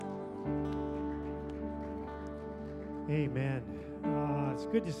Amen. It's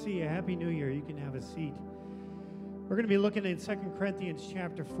good to see you. Happy New Year. You can have a seat. We're going to be looking at 2 Corinthians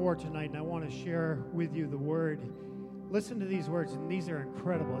chapter 4 tonight, and I want to share with you the word. Listen to these words, and these are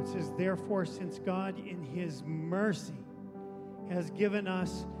incredible. It says, "Therefore, since God in his mercy has given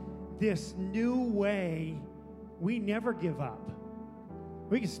us this new way, we never give up."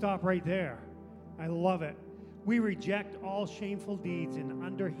 We can stop right there. I love it. We reject all shameful deeds and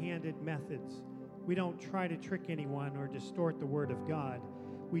underhanded methods. We don't try to trick anyone or distort the word of God.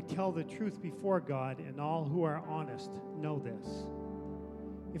 We tell the truth before God, and all who are honest know this.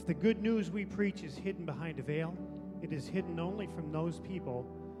 If the good news we preach is hidden behind a veil, it is hidden only from those people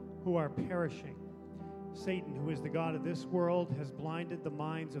who are perishing. Satan, who is the god of this world, has blinded the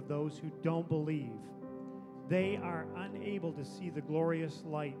minds of those who don't believe. They are unable to see the glorious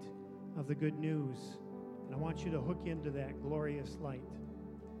light of the good news. And I want you to hook into that glorious light.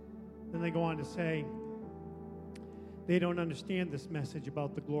 Then they go on to say, they don't understand this message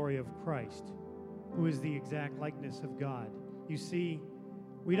about the glory of Christ, who is the exact likeness of God. You see,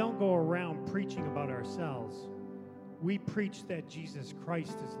 we don't go around preaching about ourselves. We preach that Jesus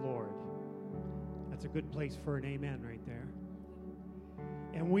Christ is Lord. That's a good place for an amen right there.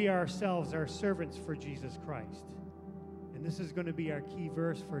 And we ourselves are servants for Jesus Christ. And this is going to be our key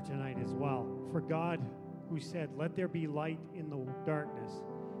verse for tonight as well. For God, who said, "Let there be light in the darkness,"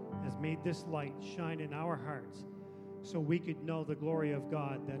 has made this light shine in our hearts so we could know the glory of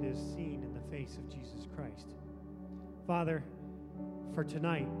God that is seen in the face of Jesus Christ. Father, for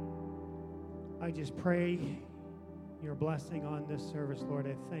tonight, I just pray your blessing on this service, Lord.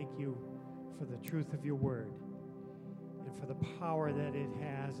 I thank you for the truth of your word and for the power that it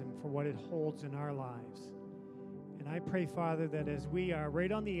has and for what it holds in our lives. And I pray, Father, that as we are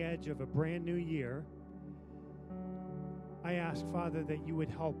right on the edge of a brand new year, I ask, Father, that you would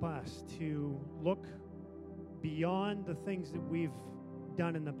help us to look beyond the things that we've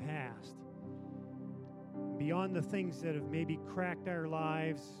done in the past, beyond the things that have maybe cracked our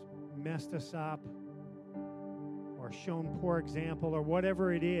lives, messed us up, or shown poor example, or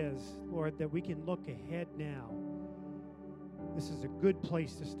whatever it is, Lord, that we can look ahead now. This is a good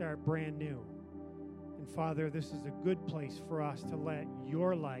place to start brand new. And Father, this is a good place for us to let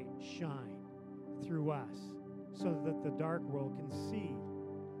your light shine through us, so that the dark world can see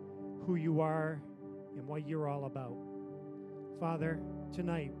who you are and what you're all about. Father,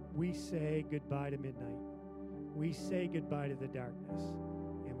 tonight we say goodbye to midnight. We say goodbye to the darkness.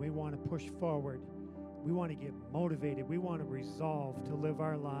 And we want to push forward. We want to get motivated. We want to resolve to live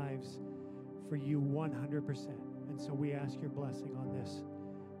our lives for you 100%. And so we ask your blessing on this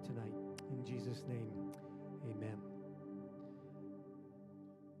tonight. In Jesus' name, amen.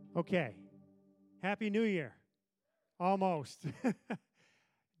 Okay. Happy New Year. Almost.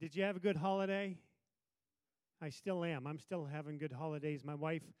 Did you have a good holiday? I still am. I'm still having good holidays. My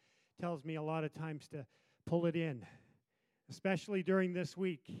wife tells me a lot of times to pull it in, especially during this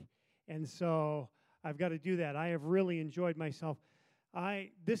week. And so I've got to do that. I have really enjoyed myself.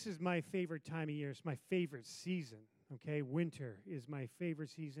 This is my favorite time of year. It's my favorite season. Okay, winter is my favorite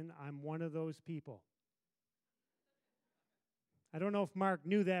season. I'm one of those people. I don't know if Mark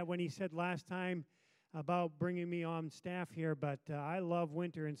knew that when he said last time about bringing me on staff here, but I love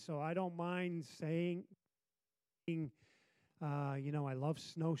winter, and so I don't mind saying, I love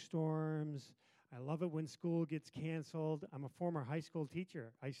snowstorms. I love it when school gets canceled. I'm a former high school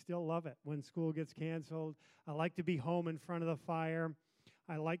teacher. I still love it when school gets canceled. I like to be home in front of the fire.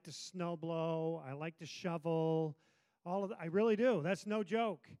 I like to snow blow. I like to shovel. I really do. That's no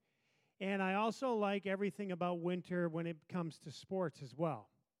joke. And I also like everything about winter when it comes to sports as well.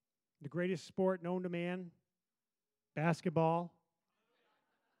 The greatest sport known to man, basketball,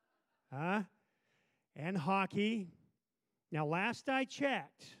 and hockey. Now, last I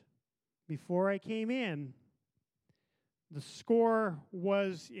checked, before I came in, the score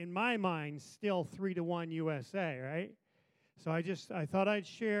was, in my mind, still 3-1 USA, right? So I thought I'd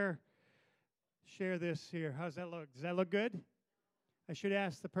share this here. How's that look? Does that look good? I should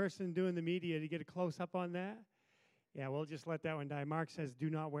ask the person doing the media to get a close-up on that. Yeah, we'll just let that one die. Mark says, do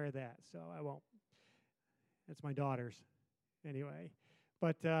not wear that, so I won't. That's my daughter's. Anyway.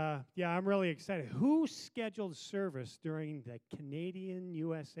 But, I'm really excited. Who scheduled service during the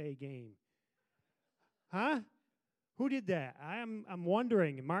Canadian-USA game? Huh? Who did that? I'm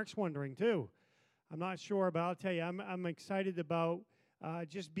wondering, and Mark's wondering too. I'm not sure, but I'll tell you, I'm excited about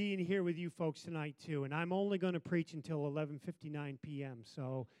just being here with you folks tonight too. And I'm only going to preach until 11:59 p.m.,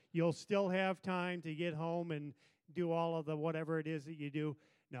 so you'll still have time to get home and do all of the whatever it is that you do.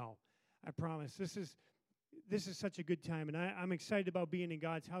 No, I promise. This is this is such a good time, and I'm excited about being in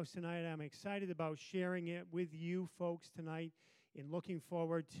God's house tonight. I'm excited about sharing it with you folks tonight and looking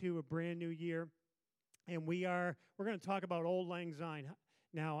forward to a brand new year. And we're going to talk about Auld Lang Syne.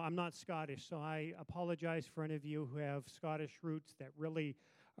 Now, I'm not Scottish, so I apologize for any of you who have Scottish roots that really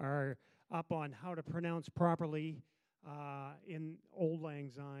are up on how to pronounce properly in Auld Lang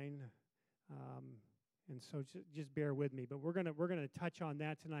Syne. And so just bear with me. But we're gonna touch on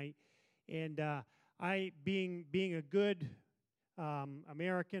that tonight. And I, being a good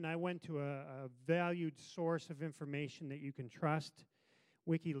American, I went to a valued source of information that you can trust,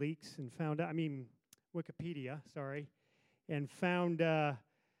 WikiLeaks, and Wikipedia, sorry, and found out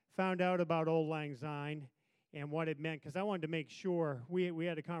about Auld Lang Syne and what it meant, because I wanted to make sure we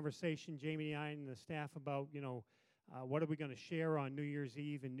had a conversation, Jamie and I and the staff, about what are we going to share on New Year's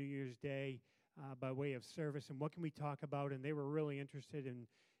Eve and New Year's Day by way of service, and what can we talk about, and they were really interested in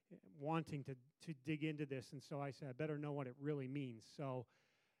wanting to dig into this, and so I said, I better know what it really means. So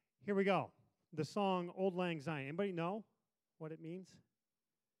here we go. The song Auld Lang Syne. Anybody know what it means?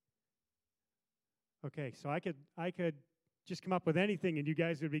 Okay, so I could just come up with anything and you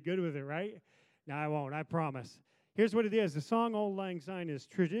guys would be good with it, right? No, I won't, I promise. Here's what it is. The song Auld Lang Syne is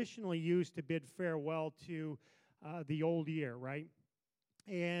traditionally used to bid farewell to the old year, right?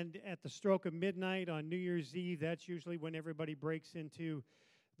 And at the stroke of midnight on New Year's Eve, that's usually when everybody breaks into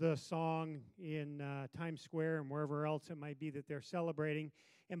the song in Times Square and wherever else it might be that they're celebrating.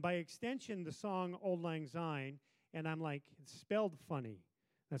 And by extension, the song Auld Lang Syne, and I'm like, it's spelled funny.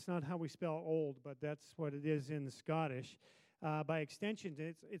 That's not how we spell old, but that's what it is in the Scottish. By extension,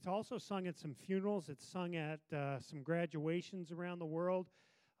 it's also sung at some funerals. It's sung at some graduations around the world.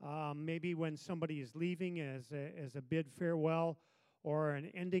 Maybe when somebody is leaving as a bid farewell or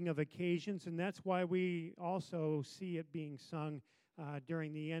an ending of occasions. And that's why we also see it being sung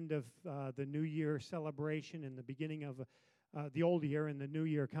during the end of the New Year celebration and the beginning of the old year and the new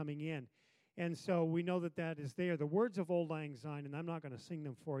year coming in. And so we know that is there. The words of Auld Lang Syne, and I'm not going to sing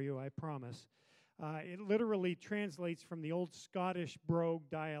them for you, I promise. It literally translates from the old Scottish brogue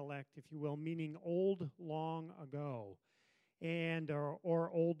dialect, if you will, meaning old long ago, and or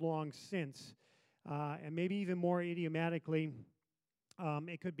old long since. And maybe even more idiomatically,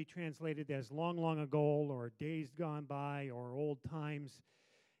 it could be translated as long, long ago, or days gone by, or old times.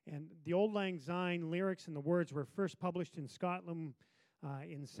 And the Auld Lang Syne lyrics and the words were first published in Scotland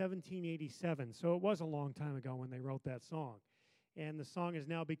in 1787. So it was a long time ago when they wrote that song. And the song has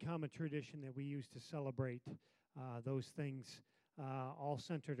now become a tradition that we use to celebrate those things, all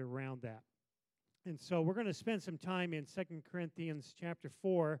centered around that. And so we're going to spend some time in 2 Corinthians chapter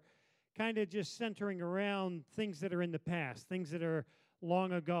 4, kind of just centering around things that are in the past, things that are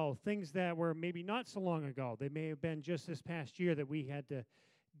long ago, things that were maybe not so long ago. They may have been just this past year that we had to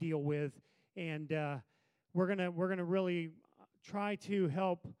deal with. And we're gonna really try to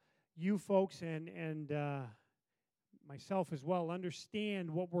help you folks and myself as well understand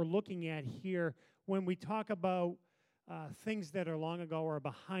what we're looking at here when we talk about things that are long ago or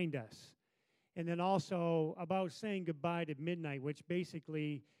behind us. And then also about saying goodbye to midnight, which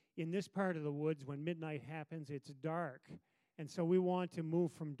basically in this part of the woods, when midnight happens, it's dark. And so we want to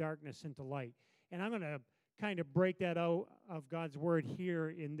move from darkness into light. And I'm going to kind of break that out of God's word here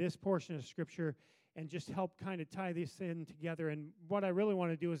in this portion of Scripture and just help kind of tie this in together. And what I really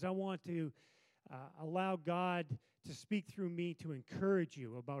want to do is I want to allow God to speak through me to encourage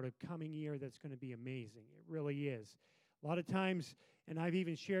you about a coming year that's going to be amazing. It really is. A lot of times, and I've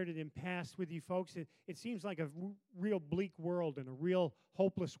even shared it in past with you folks, it seems like a real bleak world and a real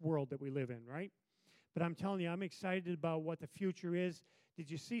hopeless world that we live in, right? But I'm telling you, I'm excited about what the future is. Did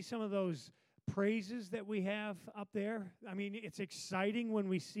you see some of those praises that we have up there? I mean, it's exciting when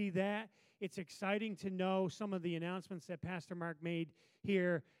we see that. It's exciting to know some of the announcements that Pastor Mark made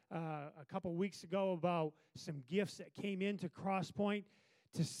here a couple weeks ago about some gifts that came into Crosspoint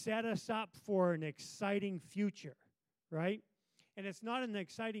to set us up for an exciting future, right? And it's not an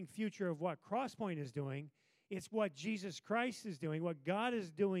exciting future of what Crosspoint is doing. It's what Jesus Christ is doing, what God is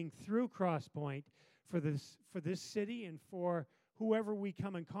doing through Crosspoint for this city and for whoever we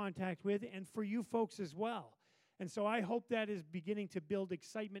come in contact with, and for you folks as well. And so I hope that is beginning to build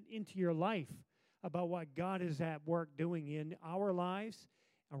excitement into your life about what God is at work doing in our lives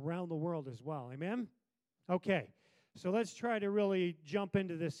around the world as well. Amen? Okay, so let's try to really jump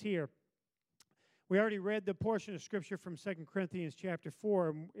into this here. We already read the portion of Scripture from 2 Corinthians chapter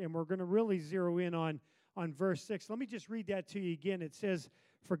 4, and we're going to really zero in on verse 6. Let me just read that to you again. It says,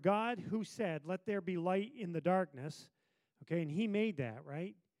 "For God who said, 'Let there be light' in the darkness," okay, and He made that,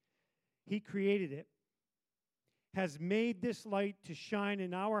 right? He created it. has made this light to shine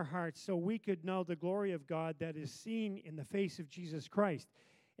in our hearts so we could know the glory of God that is seen in the face of Jesus Christ.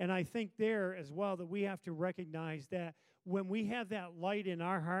 And I think there as well that we have to recognize that when we have that light in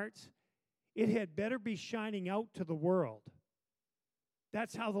our hearts, it had better be shining out to the world.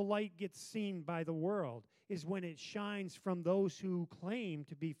 That's how the light gets seen by the world, is when it shines from those who claim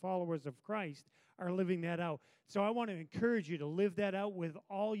to be followers of Christ are living that out. So I want to encourage you to live that out with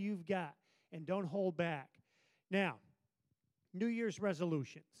all you've got and don't hold back. Now, New Year's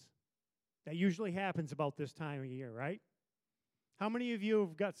resolutions. That usually happens about this time of year, right? How many of you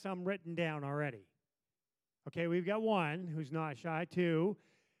have got some written down already? Okay, we've got one who's not shy, two.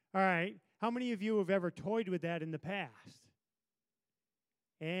 All right, how many of you have ever toyed with that in the past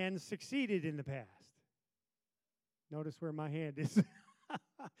and succeeded in the past? Notice where my hand is.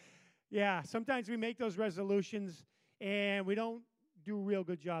 Yeah, sometimes we make those resolutions and we don't do a real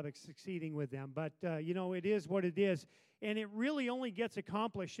good job at succeeding with them. But, it is what it is. And it really only gets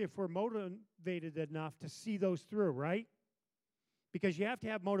accomplished if we're motivated enough to see those through, right? Because you have to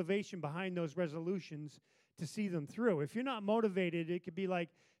have motivation behind those resolutions to see them through. If you're not motivated, it could be like,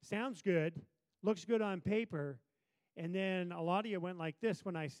 sounds good, looks good on paper, and then a lot of you went like this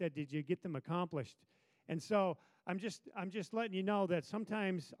when I said, did you get them accomplished? And so I'm just letting you know that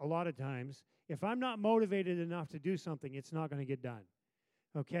sometimes, a lot of times, if I'm not motivated enough to do something, it's not going to get done,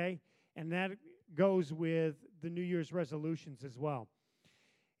 okay? And that goes with the New Year's resolutions as well.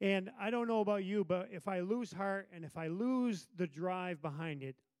 And I don't know about you, but if I lose heart and if I lose the drive behind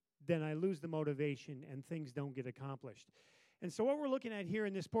it, then I lose the motivation and things don't get accomplished. And so what we're looking at here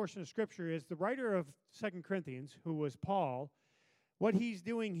in this portion of Scripture is the writer of 2 Corinthians, who was Paul. What he's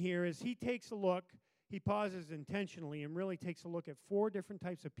doing here is he takes a look, he pauses intentionally and really takes a look at 4 different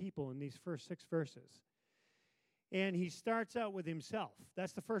types of people in these first 6 verses. And he starts out with himself.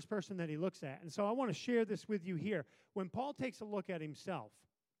 That's the first person that he looks at. And so I want to share this with you here. When Paul takes a look at himself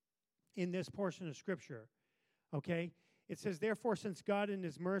in this portion of Scripture, okay, it says, therefore, since God in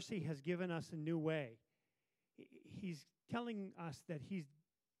his mercy has given us a new way, he's telling us that he's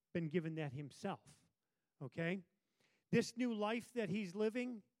been given that himself, okay? This new life that he's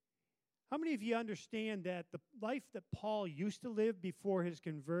living, how many of you understand that the life that Paul used to live before his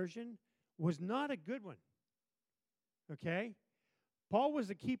conversion was not a good one, okay? Paul was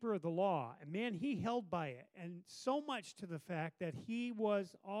a keeper of the law, and man, he held by it, and so much to the fact that he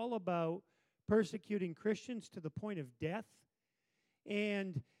was all about persecuting Christians to the point of death,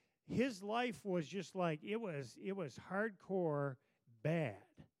 and his life was just like, it was hardcore bad,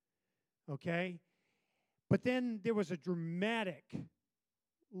 okay? But then there was a dramatic,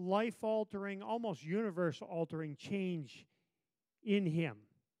 life-altering, almost universe-altering change in him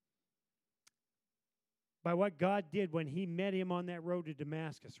by what God did when he met him on that road to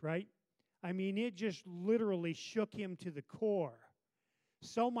Damascus, right? I mean, it just literally shook him to the core.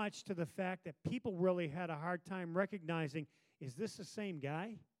 So much to the fact that people really had a hard time recognizing, is this the same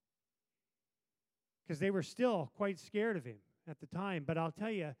guy? Because they were still quite scared of him at the time. But I'll tell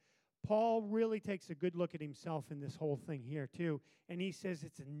you, Paul really takes a good look at himself in this whole thing here too. And he says,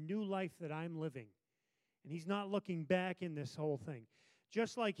 it's a new life that I'm living. And he's not looking back in this whole thing.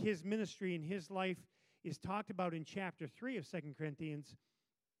 Just like his ministry and his life is talked about in chapter 3 of 2 Corinthians,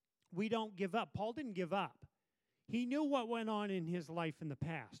 we don't give up. Paul didn't give up. He knew what went on in his life in the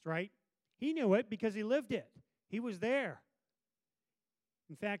past, right? He knew it because he lived it. He was there.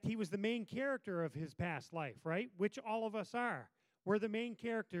 In fact, he was the main character of his past life, right? Which all of us are. We're the main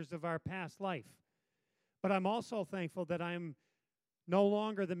characters of our past life. But I'm also thankful that I'm no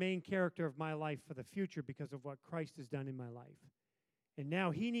longer the main character of my life for the future because of what Christ has done in my life. And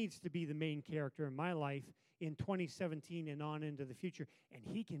now he needs to be the main character in my life in 2017 and on into the future. And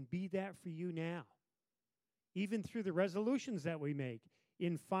he can be that for you now. Even through the resolutions that we make,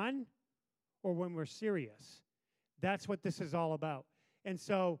 in fun or when we're serious. That's what this is all about. And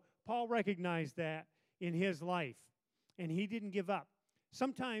so Paul recognized that in his life, and he didn't give up.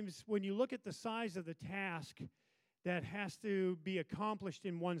 Sometimes when you look at the size of the task that has to be accomplished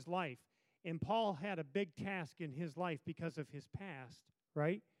in one's life, and Paul had a big task in his life because of his past,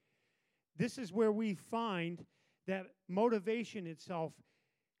 right? This is where we find that motivation itself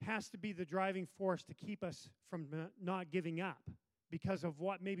has to be the driving force to keep us from not giving up because of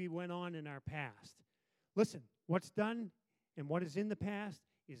what maybe went on in our past. Listen, what's done and what is in the past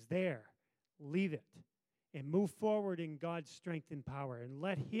is there. Leave it and move forward in God's strength and power and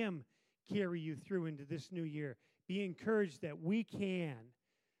let him carry you through into this new year. Be encouraged that we can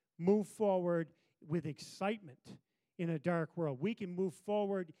move forward with excitement in a dark world. We can move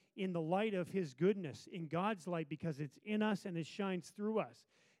forward in the light of his goodness, in God's light, because it's in us and it shines through us.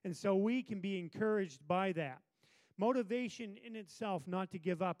 And so we can be encouraged by that. Motivation in itself not to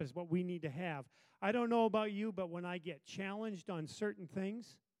give up is what we need to have. I don't know about you, but when I get challenged on certain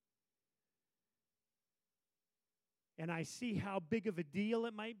things, and I see how big of a deal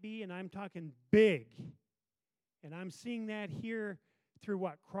it might be, and I'm talking big, and I'm seeing that here through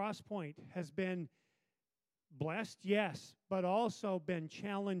what Crosspoint has been blessed, yes, but also been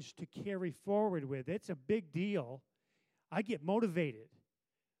challenged to carry forward with. It's a big deal. I get motivated.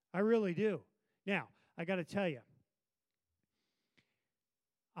 I really do. Now, I got to tell you,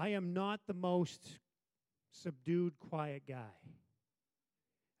 I am not the most subdued, quiet guy.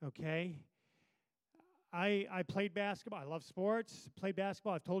 Okay? I played basketball. I love sports. Played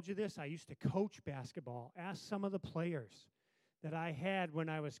basketball. I've told you this. I used to coach basketball. Ask some of the players that I had when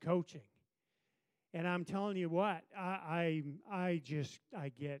I was coaching. And I'm telling you what, I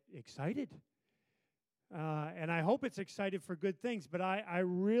get excited. And I hope it's excited for good things. But I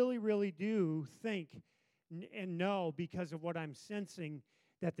really, really do think and know, because of what I'm sensing,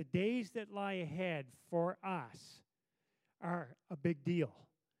 that the days that lie ahead for us are a big deal.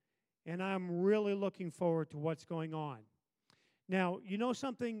 And I'm really looking forward to what's going on. Now, you know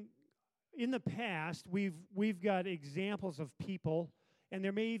something? In the past, we've got examples of people, and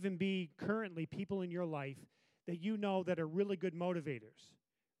there may even be currently people in your life that you know that are really good motivators,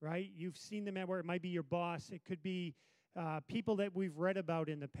 right? You've seen them at where it might be your boss. It could be people that we've read about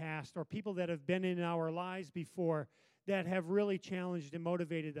in the past, or people that have been in our lives before that have really challenged and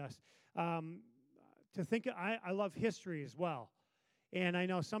motivated us. I love history as well. And I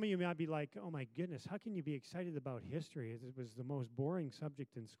know some of you might be like, oh my goodness, how can you be excited about history? It was the most boring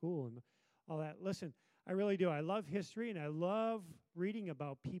subject in school and all that. Listen, I really do. I love history, and I love reading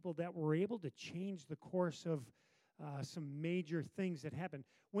about people that were able to change the course of some major things that happened.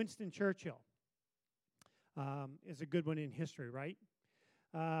 Winston Churchill is a good one in history, right?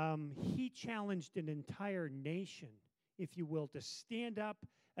 He challenged an entire nation, if you will, to stand up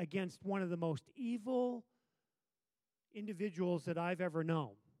against one of the most evil individuals that I've ever known.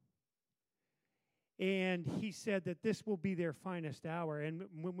 And he said that this will be their finest hour. And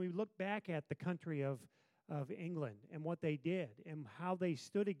when we look back at the country of England and what they did and how they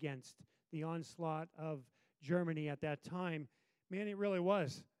stood against the onslaught of Germany at that time, man, it really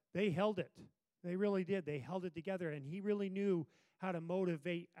was. They held it. They really did. They held it together. And he really knew how to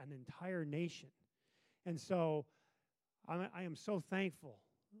motivate an entire nation. And so I am so thankful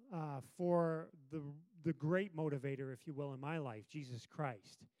for the great motivator, if you will, in my life, Jesus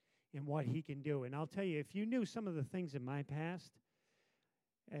Christ, and what he can do. And I'll tell you, if you knew some of the things in my past,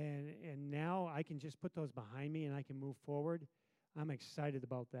 and now I can just put those behind me and I can move forward, I'm excited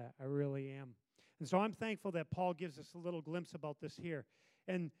about that. I really am. And so I'm thankful that Paul gives us a little glimpse about this here.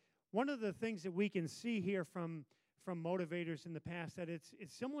 And one of the things that we can see here from motivators in the past, that it's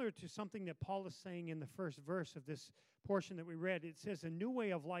similar to something that Paul is saying in the first verse of this portion that we read. It says, a new way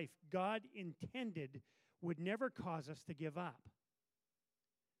of life God intended would never cause us to give up.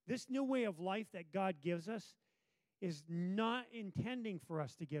 This new way of life that God gives us is not intending for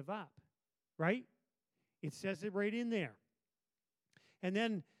us to give up, right? It says it right in there. And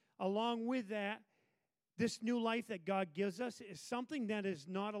then along with that, this new life that God gives us is something that is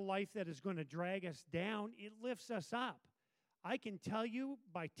not a life that is going to drag us down. It lifts us up. I can tell you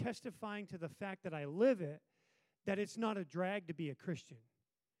by testifying to the fact that I live it, that it's not a drag to be a Christian.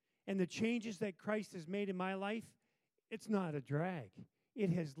 And the changes that Christ has made in my life, it's not a drag.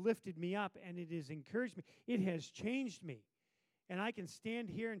 It has lifted me up, and it has encouraged me. It has changed me. And I can stand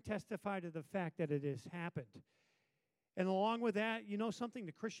here and testify to the fact that it has happened. And along with that, you know something?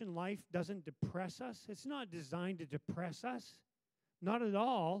 The Christian life doesn't depress us. It's not designed to depress us. Not at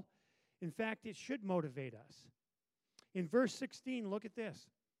all. In fact, it should motivate us. In verse 16, look at this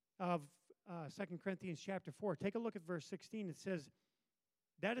of 2 Corinthians chapter 4. Take a look at verse 16. It says,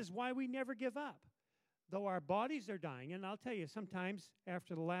 that is why we never give up. Though our bodies are dying, and I'll tell you, sometimes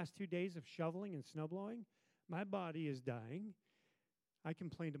after the last 2 days of shoveling and snow blowing, my body is dying. I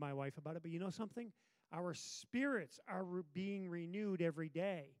complain to my wife about it, but you know something? Our spirits are being renewed every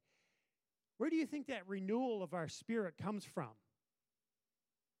day. Where do you think that renewal of our spirit comes from?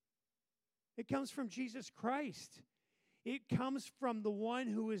 It comes from Jesus Christ. It comes from the one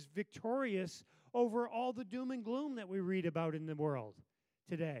who is victorious over all the doom and gloom that we read about in the world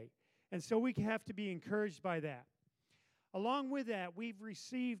today. And so we have to be encouraged by that. Along with that, we've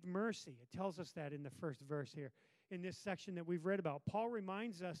received mercy. It tells us that in the first verse here, in this section that we've read about. Paul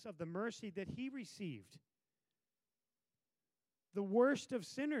reminds us of the mercy that he received. The worst of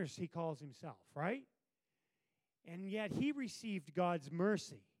sinners, he calls himself, right? And yet he received God's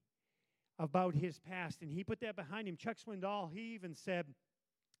mercy about his past, and he put that behind him. Chuck Swindoll, he even said,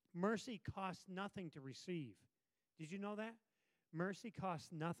 mercy costs nothing to receive. Did you know that? Mercy costs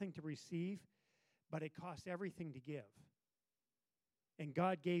nothing to receive, but it costs everything to give. And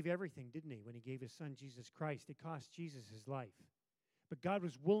God gave everything, didn't he, when he gave his son, Jesus Christ? It cost Jesus his life. But God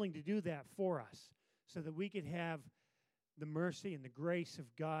was willing to do that for us so that we could have the mercy and the grace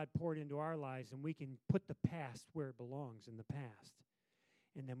of God poured into our lives, and we can put the past where it belongs, in the past.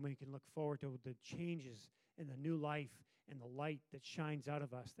 And then we can look forward to the changes and the new life and the light that shines out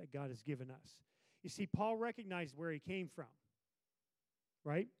of us that God has given us. You see, Paul recognized where he came from,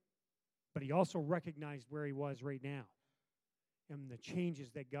 right? But he also recognized where he was right now and the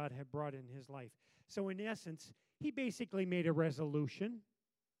changes that God had brought in his life. So in essence, he basically made a resolution.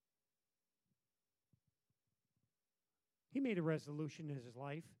 He made a resolution in his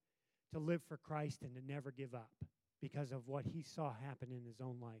life to live for Christ and to never give up because of what he saw happen in his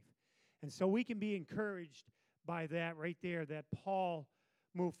own life. And so we can be encouraged by that right there, that Paul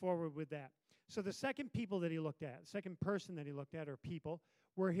moved forward with that. So the second people that he looked at, second person that he looked at, or people,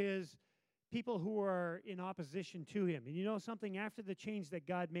 were his people who were in opposition to him. And you know something? After the change that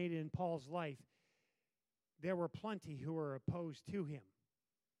God made in Paul's life, there were plenty who were opposed to him.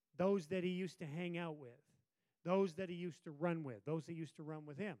 Those that he used to hang out with, those that he used to run with, those that used to run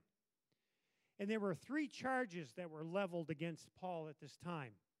with him. And there were 3 charges that were leveled against Paul at this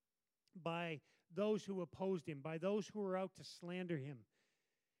time by those who opposed him, by those who were out to slander him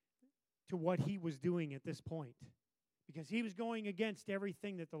to what he was doing at this point. Because he was going against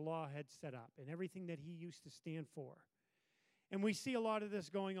everything that the law had set up and everything that he used to stand for. And we see a lot of this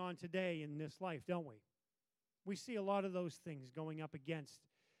going on today in this life, don't we? We see a lot of those things going up against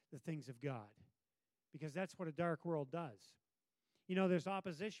the things of God. Because that's what a dark world does. You know, there's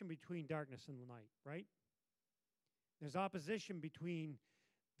opposition between darkness and light, right? There's opposition between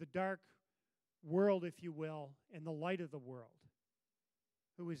the dark world, if you will, and the light of the world,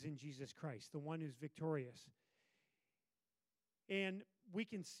 who is in Jesus Christ, the one who's victorious. And we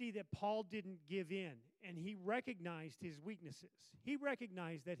can see that Paul didn't give in, and he recognized his weaknesses. He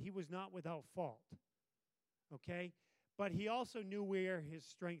recognized that he was not without fault, okay? But he also knew where his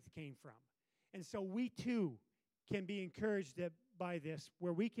strength came from. And so we too can be encouraged by this,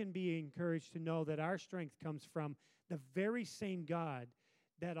 where we can be encouraged to know that our strength comes from the very same God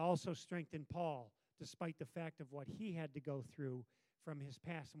that also strengthened Paul, despite the fact of what he had to go through from his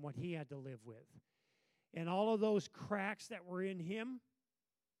past and what he had to live with. And all of those cracks that were in him,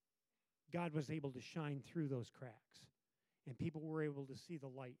 God was able to shine through those cracks. And people were able to see the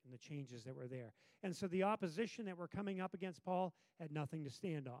light and the changes that were there. And so the opposition that were coming up against Paul had nothing to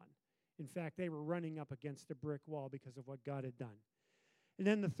stand on. In fact, they were running up against a brick wall because of what God had done. And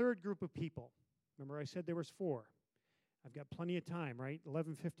then the third group of people. Remember I said there was 4. I've got plenty of time, right?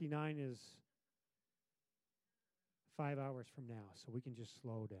 11:59 is 5 hours from now, so we can just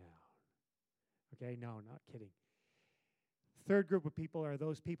slow down. Okay, no, not kidding. Third group of people are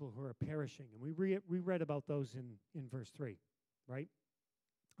those people who are perishing. And we read about those in verse 3, right,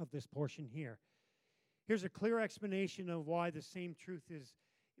 of this portion here. Here's a clear explanation of why the same truth is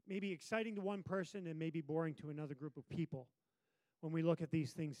maybe exciting to one person and maybe boring to another group of people when we look at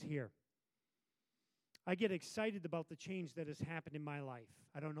these things here. I get excited about the change that has happened in my life.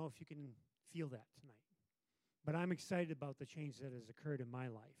 I don't know if you can feel that tonight, but I'm excited about the change that has occurred in my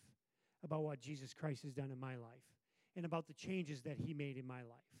life, about what Jesus Christ has done in my life, and about the changes that he made in my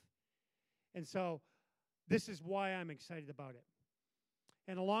life. And so this is why I'm excited about it.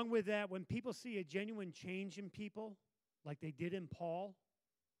 And along with that, when people see a genuine change in people, like they did in Paul,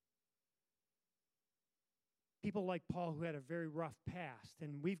 people like Paul who had a very rough past,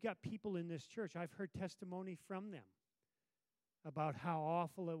 and we've got people in this church, I've heard testimony from them about how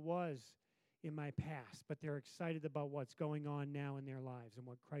awful it was in my past, but they're excited about what's going on now in their lives and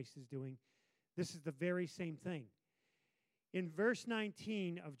what Christ is doing. This is the very same thing. In verse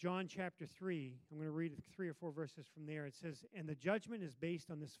 19 of John chapter 3, I'm going to read 3 or 4 verses from there. It says, "And the judgment is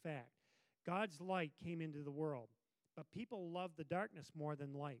based on this fact. God's light came into the world, but people love the darkness more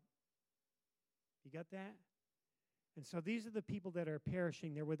than light." You got that? And so these are the people that are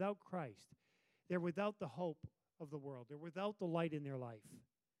perishing. They're without Christ. They're without the hope of the world. They're without the light in their life.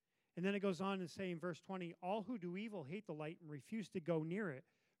 And then it goes on to say in verse 20, "All who do evil hate the light and refuse to go near it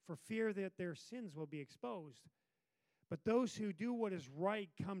for fear that their sins will be exposed. But those who do what is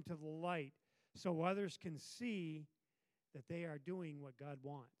right come to the light so others can see that they are doing what God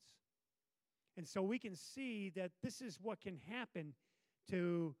wants." And so we can see that this is what can happen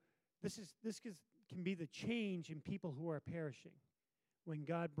to, this can be the change in people who are perishing when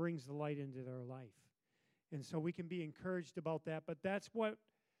God brings the light into their life. And so we can be encouraged about that. But that's what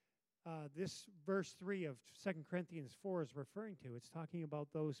this verse 3 of 2 Corinthians 4 is referring to. It's talking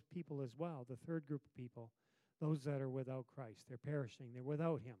about those people as well, the third group of people, those that are without Christ. They're perishing. They're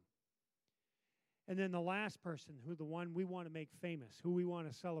without him. And then the last person, the one we want to make famous, who we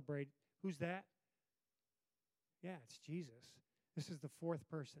want to celebrate, who's that? Yeah, it's Jesus. This is the fourth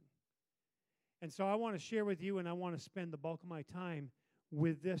person. And so I want to share with you, and I want to spend the bulk of my time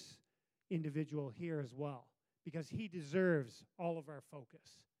with this individual here as well, because he deserves all of our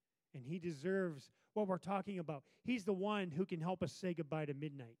focus, and he deserves what we're talking about. He's the one who can help us say goodbye to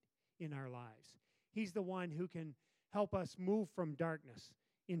midnight in our lives. He's the one who can help us move from darkness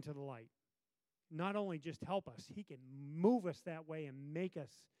into the light. Not only just help us, he can move us that way and make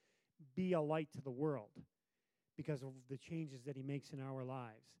us be a light to the world because of the changes that he makes in our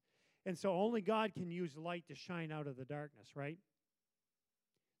lives. And so only God can use light to shine out of the darkness, right?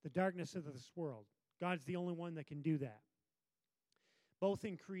 The darkness of this world. God's the only one that can do that. Both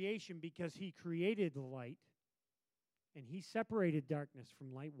in creation, because he created the light, and he separated darkness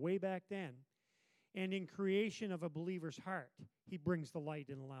from light way back then, and in creation of a believer's heart, he brings the light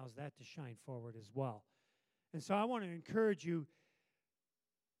and allows that to shine forward as well. And so I want to encourage you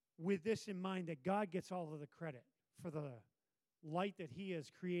with this in mind, that God gets all of the credit for the light that he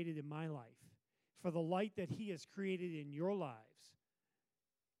has created in my life, for the light that he has created in your lives,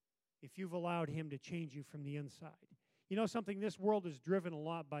 if you've allowed him to change you from the inside. You know something? This world is driven a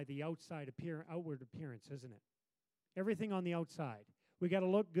lot by the outward appearance, isn't it? Everything on the outside. We got to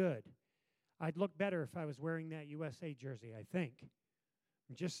look good. I'd look better if I was wearing that USA jersey, I think.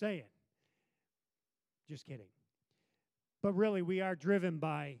 I'm just saying. Just kidding. But really, we are driven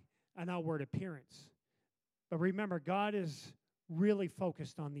by an outward appearance. But remember, God is really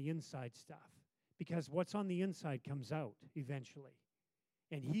focused on the inside stuff, because what's on the inside comes out eventually.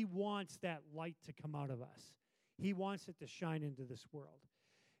 And he wants that light to come out of us. He wants it to shine into this world.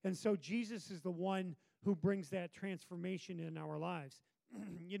 And so Jesus is the one who brings that transformation in our lives.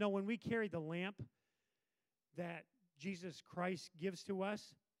 You know, when we carry the lamp that Jesus Christ gives to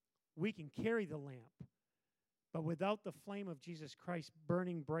us, we can carry the lamp. But without the flame of Jesus Christ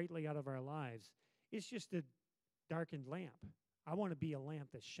burning brightly out of our lives, it's just a darkened lamp. I want to be a lamp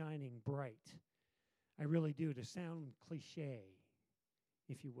that's shining bright. I really do, to sound cliche,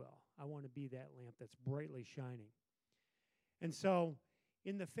 if you will. I want to be that lamp that's brightly shining. And so,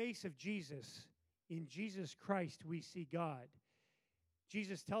 in the face of Jesus, in Jesus Christ, we see God.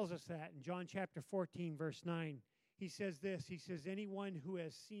 Jesus tells us that in John chapter 14, verse 9. He says this, he says, anyone who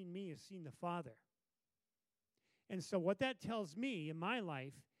has seen me has seen the Father. And so what that tells me in my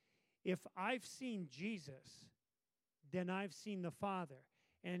life, if I've seen Jesus, then I've seen the Father.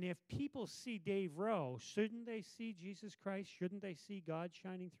 And if people see Dave Rowe, shouldn't they see Jesus Christ? Shouldn't they see God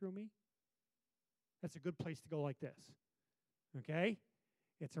shining through me? That's a good place to go like this. Okay?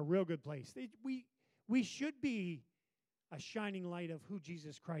 It's a real good place. We should be a shining light of who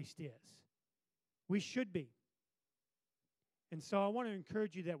Jesus Christ is. We should be. And so I want to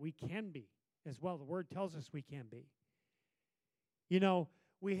encourage you that we can be as well. The Word tells us we can be. You know,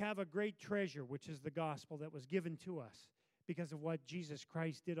 we have a great treasure, which is the gospel that was given to us because of what Jesus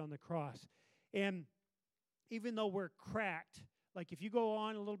Christ did on the cross. And even though we're cracked, like if you go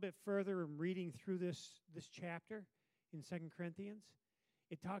on a little bit further and reading through this chapter in 2 Corinthians,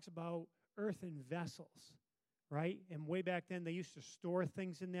 it talks about earthen vessels, right? And way back then, they used to store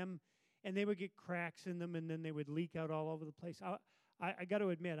things in them, and they would get cracks in them, and then they would leak out all over the place. I got to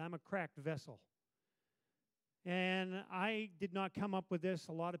admit, I'm a cracked vessel. And I did not come up with this.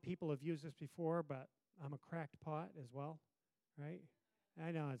 A lot of people have used this before, but I'm a cracked pot as well, right?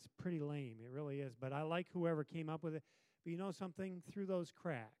 I know, it's pretty lame. It really is. But I like whoever came up with it. But you know something? Through those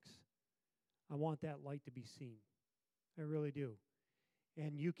cracks, I want that light to be seen. I really do.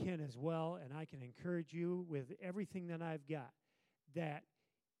 And you can as well, and I can encourage you with everything that I've got, that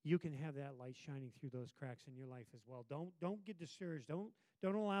you can have that light shining through those cracks in your life as well. Don't get discouraged.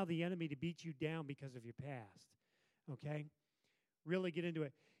 Don't allow the enemy to beat you down because of your past. Okay? Really get into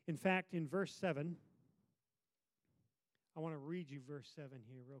it. In fact, in verse 7, I want to read you verse 7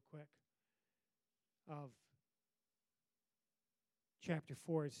 here real quick of chapter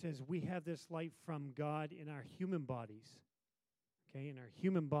 4. It says, we have this light from God in our human bodies. Okay, in our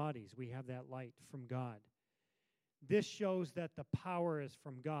human bodies, we have that light from God. This shows that the power is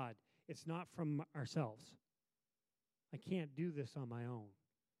from God. It's not from ourselves. I can't do this on my own.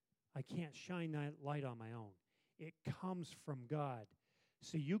 I can't shine that light on my own. It comes from God.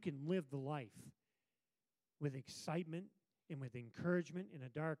 So you can live the life with excitement and with encouragement in a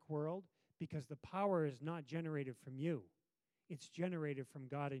dark world, because the power is not generated from you. It's generated from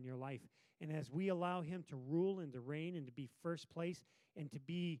God in your life. And as we allow him to rule and to reign and to be first place and to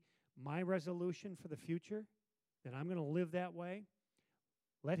be my resolution for the future, that I'm going to live that way,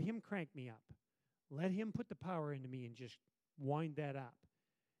 let him crank me up. Let him put the power into me and just wind that up.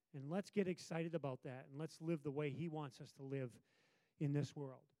 And let's get excited about that, and let's live the way he wants us to live in this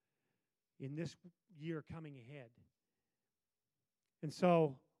world, in this year coming ahead. And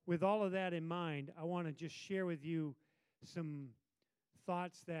so, with all of that in mind, I want to just share with you some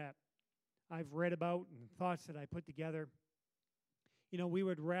thoughts that I've read about and thoughts that I put together. You know, we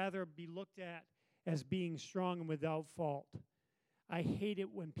would rather be looked at as being strong and without fault. I hate it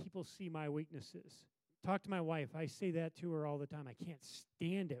when people see my weaknesses. Talk to my wife. I say that to her all the time. I can't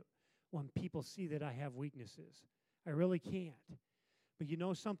stand it when people see that I have weaknesses. I really can't. But you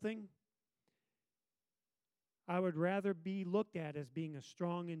know something? I would rather be looked at as being a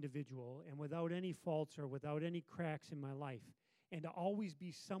strong individual and without any faults or without any cracks in my life, and to always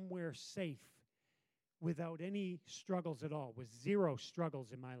be somewhere safe without any struggles at all, with zero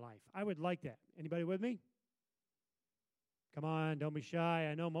struggles in my life. I would like that. Anybody with me? Come on, don't be shy.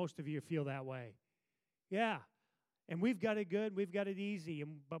 I know most of you feel that way. Yeah, and we've got it good, we've got it easy.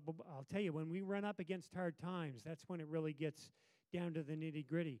 But I'll tell you, when we run up against hard times, that's when it really gets down to the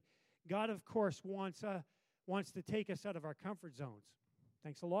nitty-gritty. God, of course, wants to take us out of our comfort zones.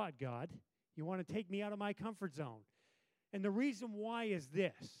 Thanks a lot, God. You want to take me out of my comfort zone. And the reason why is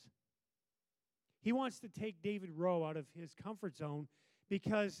this. He wants to take David Rowe out of his comfort zone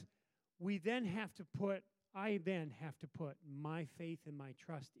because I then have to put my faith and my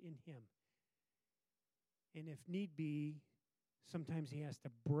trust in him. And if need be, sometimes he has to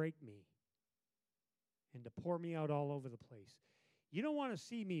break me and to pour me out all over the place. You don't want to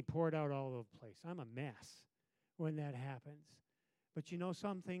see me poured out all over the place. I'm a mess when that happens. But you know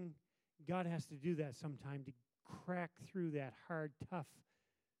something? God has to do that sometime to crack through that hard, tough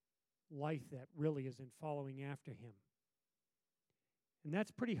life that really isn't following after him. And that's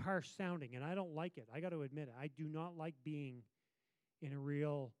pretty harsh sounding, and I don't like it. I got to admit it. I do not like being in a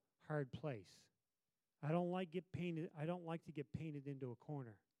real hard place. I don't like to get painted into a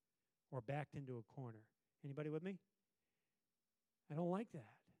corner or backed into a corner. Anybody with me? I don't like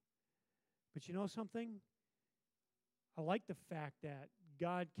that. But you know something? I like the fact that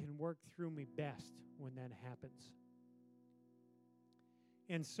God can work through me best when that happens.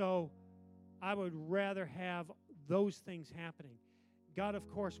 And so I would rather have those things happening. God, of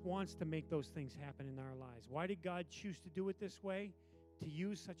course, wants to make those things happen in our lives. Why did God choose to do it this way? To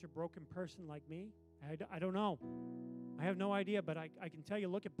use such a broken person like me? I don't know. I have no idea, but I can tell you,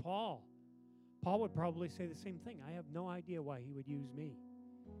 look at Paul. Paul would probably say the same thing. I have no idea why he would use me.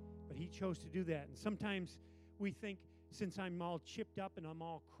 But he chose to do that. And sometimes we think, since I'm all chipped up and I'm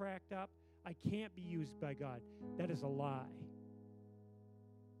all cracked up, I can't be used by God. That is a lie.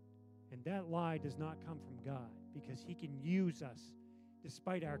 And that lie does not come from God, because he can use us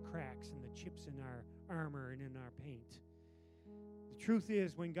despite our cracks and the chips in our armor and in our paint. The truth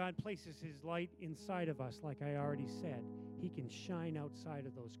is, when God places his light inside of us, like I already said, he can shine outside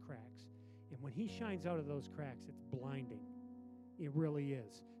of those cracks. And when he shines out of those cracks, it's blinding. It really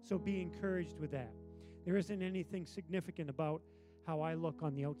is. So be encouraged with that. There isn't anything significant about how I look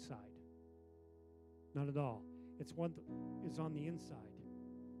on the outside. Not at all. It's what is on the inside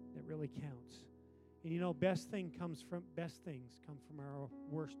that really counts. And you know, best things come from our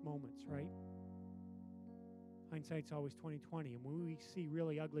worst moments, right? Hindsight's always 20/20. And when we see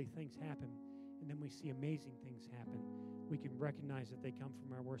really ugly things happen, and then we see amazing things happen, we can recognize that they come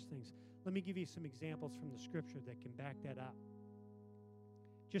from our worst things. Let me give you some examples from the scripture that can back that up.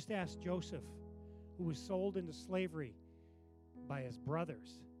 Just ask Joseph, who was sold into slavery by his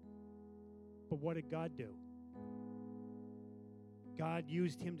brothers. But what did God do? God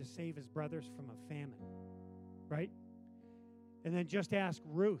used him to save his brothers from a famine, right? And then just ask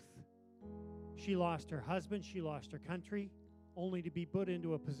Ruth. She lost her husband, she lost her country, only to be put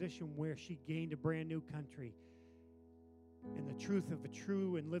into a position where she gained a brand new country and the truth of a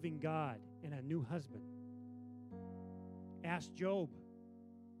true and living God and a new husband. Ask Job.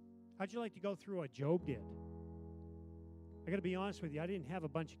 How'd you like to go through what Job did? I got to be honest with you, I didn't have a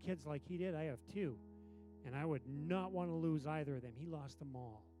bunch of kids like he did. I have 2. And I would not want to lose either of them. He lost them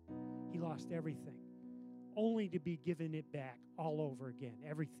all. He lost everything, only to be given it back all over again,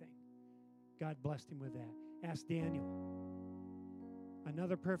 everything. God blessed him with that. Ask Daniel.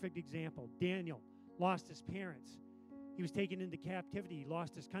 Another perfect example. Daniel lost his parents. He was taken into captivity. He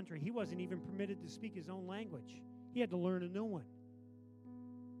lost his country. He wasn't even permitted to speak his own language. He had to learn a new one,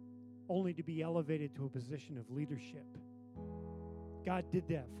 only to be elevated to a position of leadership. God did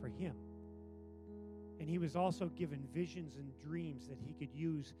that for him. And he was also given visions and dreams that he could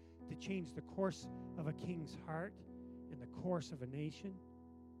use to change the course of a king's heart and the course of a nation.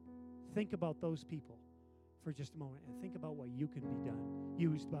 Think about those people for just a moment and think about what you can be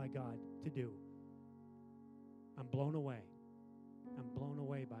used by God to do. I'm blown away. I'm blown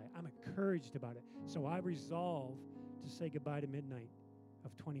away by it. I'm encouraged about it. So I resolve to say goodbye to midnight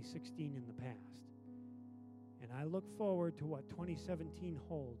of 2016 in the past. And I look forward to what 2017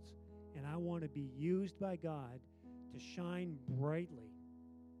 holds. And I want to be used by God to shine brightly.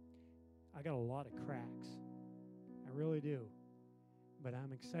 I got a lot of cracks. I really do. But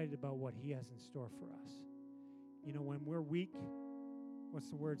I'm excited about what He has in store for us. You know, when we're weak, what's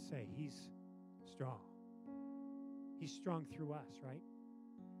the word say? He's strong. He's strong through us, right?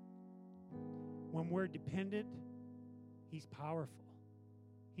 When we're dependent, He's powerful.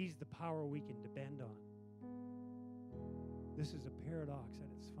 He's the power we can depend on. This is a paradox at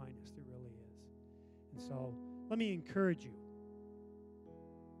its finest. It really is. And so, let me encourage you.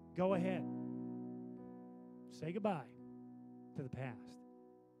 Go ahead. Say goodbye to the past.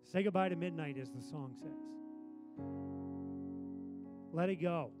 Say goodbye to midnight, as the song says. Let it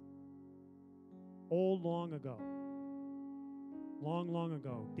go. Old long ago. Long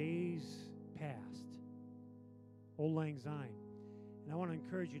ago. Days past. Old Lang Syne. And I want to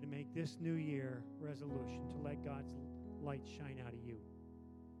encourage you to make this new year resolution to let God's light shine out of you.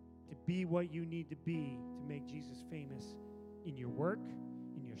 To be what you need to be to make Jesus famous in your work,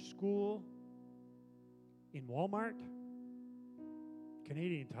 in your school, in Walmart,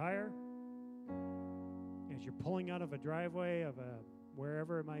 Canadian Tire, as you're pulling out of a driveway of a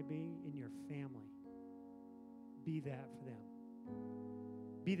wherever it might be, in your family. Be that for them.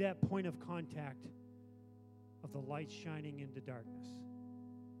 Be that point of contact of the light shining into darkness.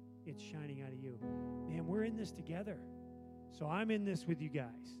 It's shining out of you. Man, we're in this together. So I'm in this with you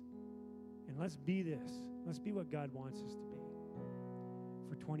guys. And let's be this. Let's be what God wants us to be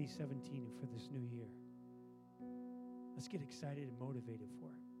for 2017 and for this new year. Let's get excited and motivated for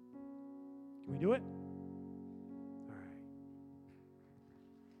it. Can we do it?